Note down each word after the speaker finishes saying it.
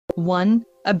1.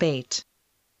 Abate.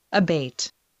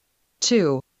 Abate.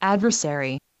 2.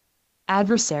 Adversary.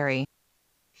 Adversary.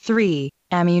 3.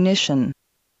 Ammunition.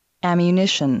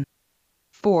 Ammunition.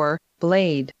 4.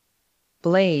 Blade.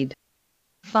 Blade.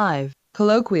 5.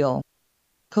 Colloquial.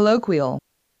 Colloquial.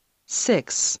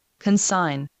 6.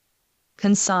 Consign.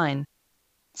 Consign.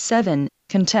 7.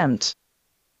 Contempt.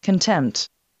 Contempt.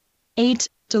 8.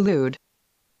 Delude.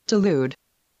 Delude.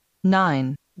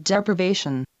 9.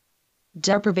 Deprivation.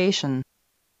 Deprivation.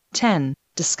 10.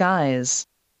 Disguise.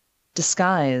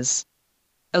 Disguise.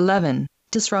 11.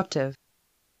 Disruptive.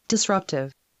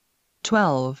 Disruptive.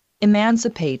 12.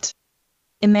 Emancipate.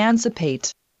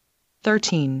 Emancipate.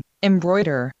 13.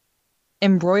 Embroider.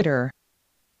 Embroider.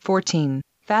 14.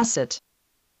 Facet.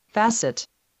 Facet.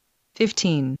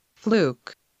 15.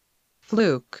 Fluke.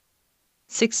 Fluke.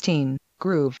 16.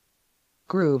 Groove.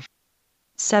 Groove.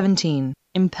 17.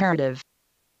 Imperative.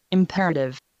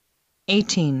 Imperative.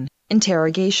 18.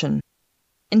 Interrogation.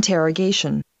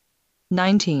 Interrogation.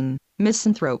 19.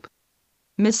 Misanthrope.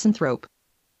 Misanthrope.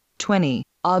 20.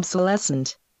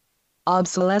 Obsolescent.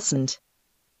 Obsolescent.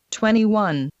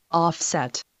 21.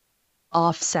 Offset.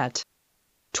 Offset.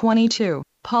 22.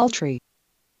 Paltry.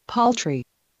 Paltry.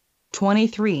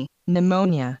 23.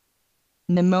 Pneumonia.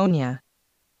 Pneumonia.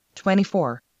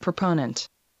 24. Proponent.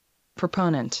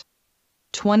 Proponent.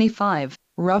 25.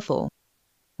 Ruffle.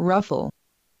 Ruffle.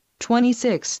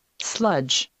 26.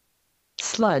 Sludge.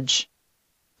 Sludge.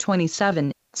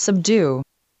 27. Subdue.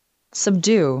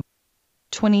 Subdue.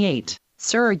 28.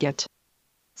 Surrogate.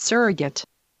 Surrogate.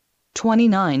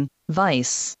 29.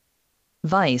 Vice.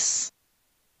 Vice.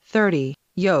 30.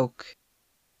 Yoke.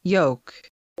 Yoke.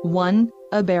 1.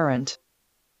 Aberrant.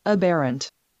 Aberrant.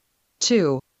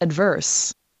 2.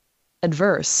 Adverse.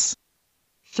 Adverse.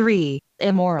 3.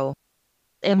 Immoral.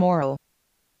 Immoral.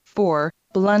 4.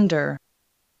 Blunder.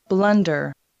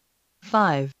 Blunder.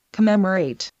 5.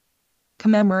 Commemorate.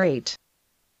 Commemorate.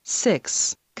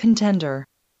 6. Contender.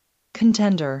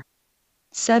 Contender.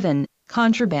 7.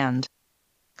 Contraband.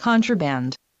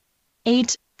 Contraband.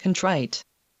 8. Contrite.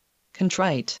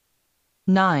 Contrite.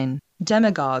 9.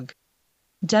 Demagogue.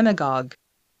 Demagogue.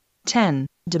 10.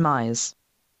 Demise.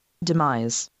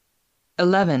 Demise.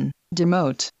 11.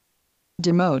 Demote.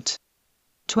 Demote.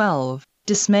 12.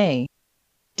 Dismay.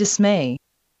 Dismay.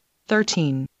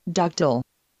 13. Ductile.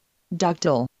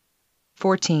 Ductile.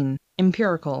 14.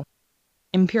 Empirical.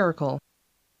 Empirical.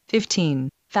 15.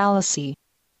 Fallacy.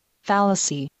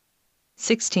 Fallacy.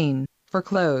 16.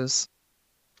 Foreclose.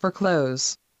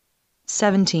 Foreclose.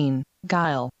 17.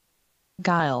 Guile.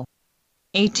 Guile.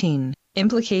 18.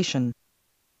 Implication.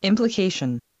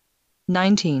 Implication.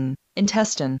 19.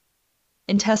 Intestine.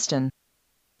 Intestine.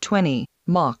 20.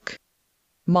 Mock.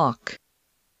 Mock.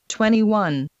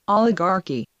 21.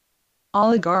 Oligarchy.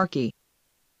 Oligarchy.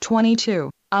 22.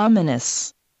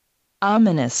 Ominous.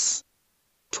 Ominous.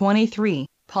 23.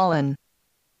 Pollen.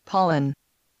 Pollen.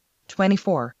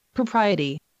 24.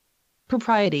 Propriety.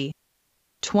 Propriety.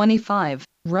 25.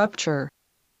 Rupture.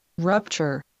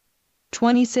 Rupture.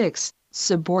 26.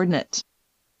 Subordinate.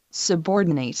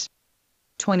 Subordinate.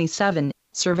 27.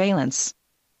 Surveillance.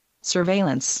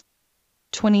 Surveillance.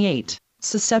 28.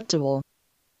 Susceptible.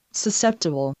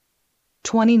 Susceptible.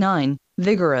 29.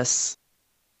 Vigorous.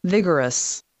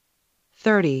 Vigorous.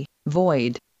 30.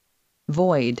 Void.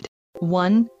 Void.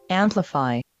 1.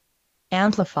 Amplify.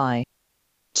 Amplify.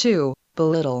 2.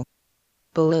 Belittle.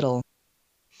 Belittle.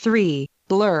 3.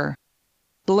 Blur.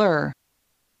 Blur.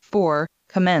 4.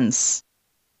 Commence.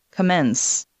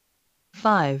 Commence.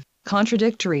 5.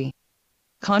 Contradictory.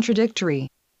 Contradictory.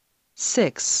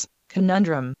 6.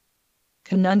 Conundrum.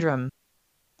 Conundrum.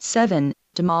 7.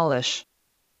 Demolish.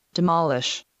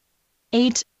 Demolish.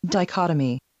 8.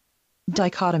 Dichotomy.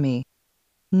 Dichotomy.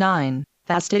 9.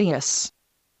 Fastidious.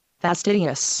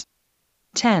 Fastidious.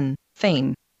 10.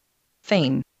 Feign.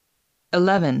 Feign.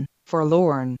 11.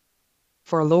 Forlorn.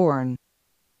 Forlorn.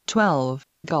 12.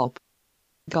 Gulp.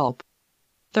 Gulp.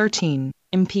 13.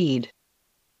 Impede.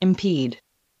 Impede.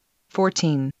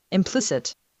 14.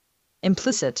 Implicit.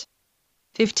 Implicit.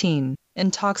 15.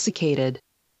 Intoxicated.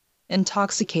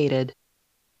 Intoxicated.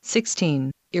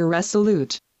 16.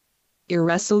 Irresolute.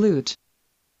 Irresolute.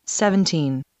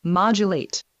 17.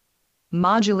 Modulate.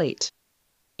 Modulate.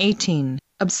 18.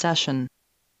 Obsession.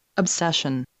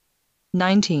 Obsession.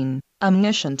 19.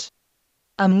 Omniscient.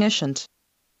 Omniscient.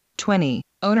 20.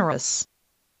 Onerous.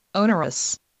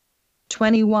 Onerous.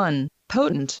 21.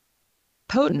 Potent.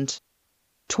 Potent.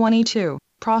 22.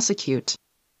 Prosecute.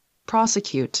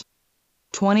 Prosecute.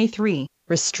 23.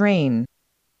 Restrain.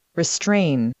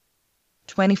 Restrain.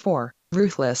 24.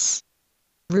 Ruthless.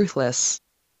 Ruthless.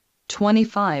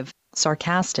 25.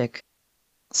 sarcastic,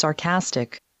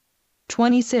 sarcastic.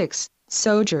 26.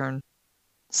 Sojourn,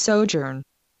 sojourn.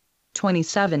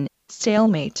 27.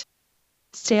 Stalemate,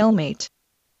 stalemate.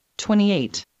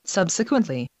 28.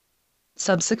 Subsequently,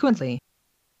 subsequently.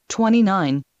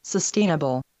 29.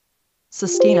 Sustainable,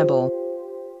 sustainable.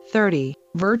 30.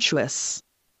 Virtuous,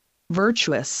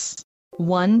 virtuous.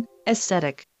 1.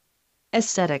 Aesthetic,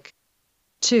 aesthetic.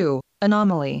 2.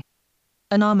 Anomaly,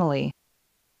 anomaly.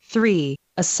 3.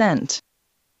 Assent,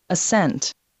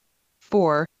 assent.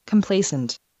 4.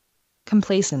 Complacent,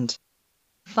 complacent.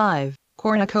 5.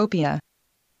 Cornucopia,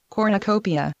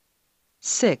 cornucopia.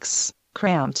 6.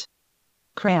 Cramped,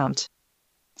 cramped.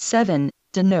 7.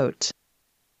 Denote,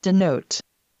 denote.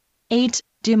 8.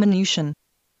 Diminution,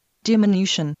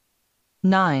 diminution.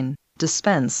 9.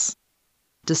 Dispense,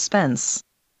 dispense.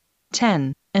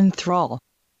 10. Enthrall,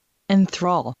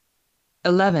 enthrall.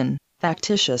 11.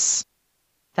 Factitious,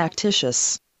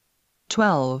 factitious.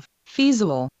 12.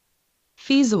 Feasible,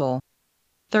 feasible.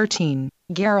 13.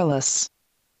 Garrulous,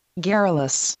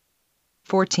 garrulous.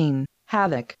 14.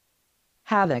 Havoc,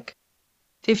 havoc.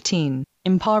 15.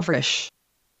 Impoverish,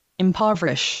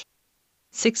 impoverish.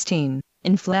 16.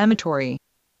 Inflammatory,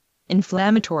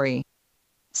 inflammatory.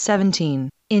 17.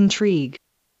 Intrigue,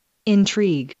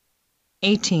 intrigue.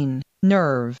 18.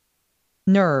 Nerve,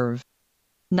 nerve.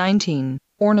 19.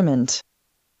 Ornament,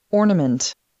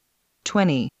 ornament.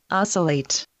 20.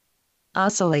 Oscillate,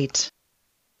 oscillate.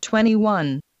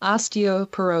 21.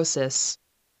 Osteoporosis,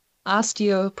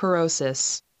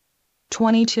 osteoporosis.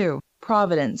 22.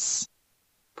 Providence,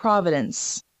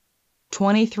 providence.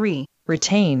 23.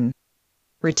 Retain,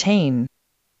 retain.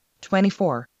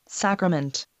 24.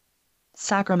 Sacrament,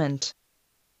 sacrament.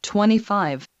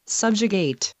 25.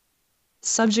 Subjugate,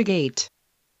 subjugate.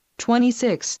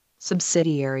 26.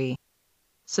 Subsidiary,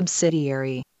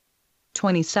 subsidiary.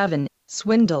 27.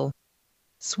 Swindle,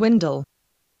 swindle.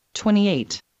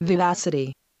 28.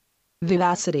 Vivacity,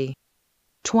 vivacity.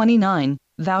 29.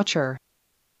 Voucher,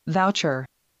 voucher.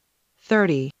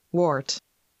 30. Wart,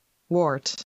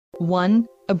 wart. 1.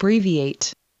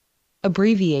 Abbreviate,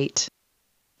 abbreviate.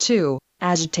 2.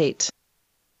 Agitate,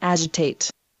 agitate.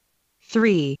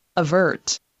 3.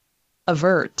 Avert,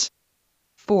 avert.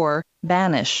 4.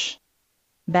 Banish,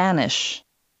 banish.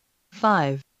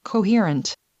 5.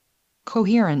 Coherent,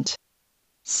 coherent.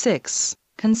 6.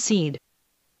 Concede,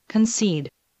 concede.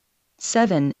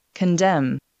 7.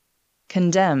 Condemn,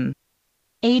 condemn.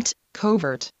 8.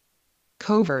 Covert,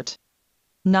 covert.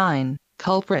 9.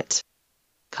 Culprit,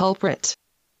 culprit.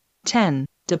 10.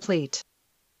 Deplete,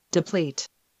 deplete.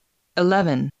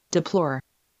 11. Deplore,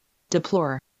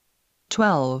 deplore.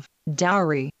 12.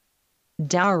 Dowry,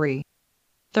 dowry.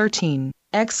 13.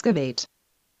 Excavate,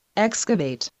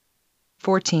 excavate.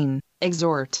 14.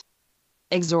 Exhort,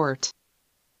 exhort.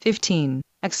 15.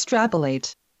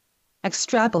 Extrapolate,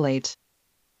 extrapolate.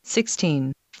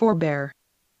 16. Forbear,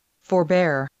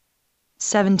 forbear.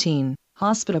 17.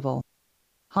 Hospitable,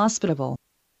 hospitable.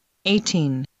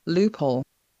 18. Loophole,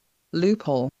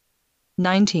 loophole.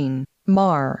 19.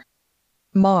 Mar,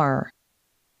 mar.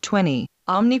 20.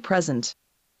 Omnipresent,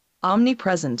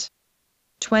 omnipresent.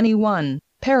 21.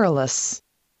 Perilous,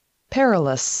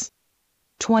 perilous.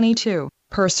 22.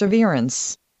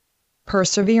 Perseverance,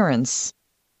 perseverance.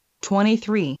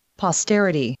 23.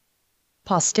 Posterity,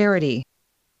 posterity.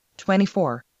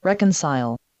 24.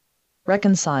 Reconcile,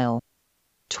 reconcile.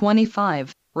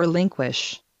 25.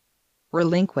 Relinquish,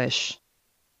 relinquish.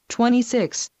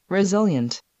 26.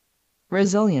 Resilient,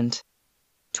 resilient.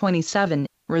 27.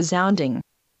 Resounding,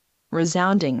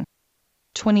 resounding.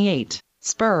 28.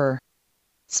 Spur,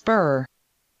 spur.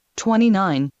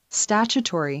 29.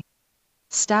 Statutory,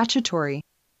 statutory.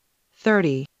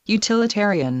 30.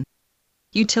 Utilitarian,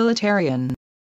 utilitarian.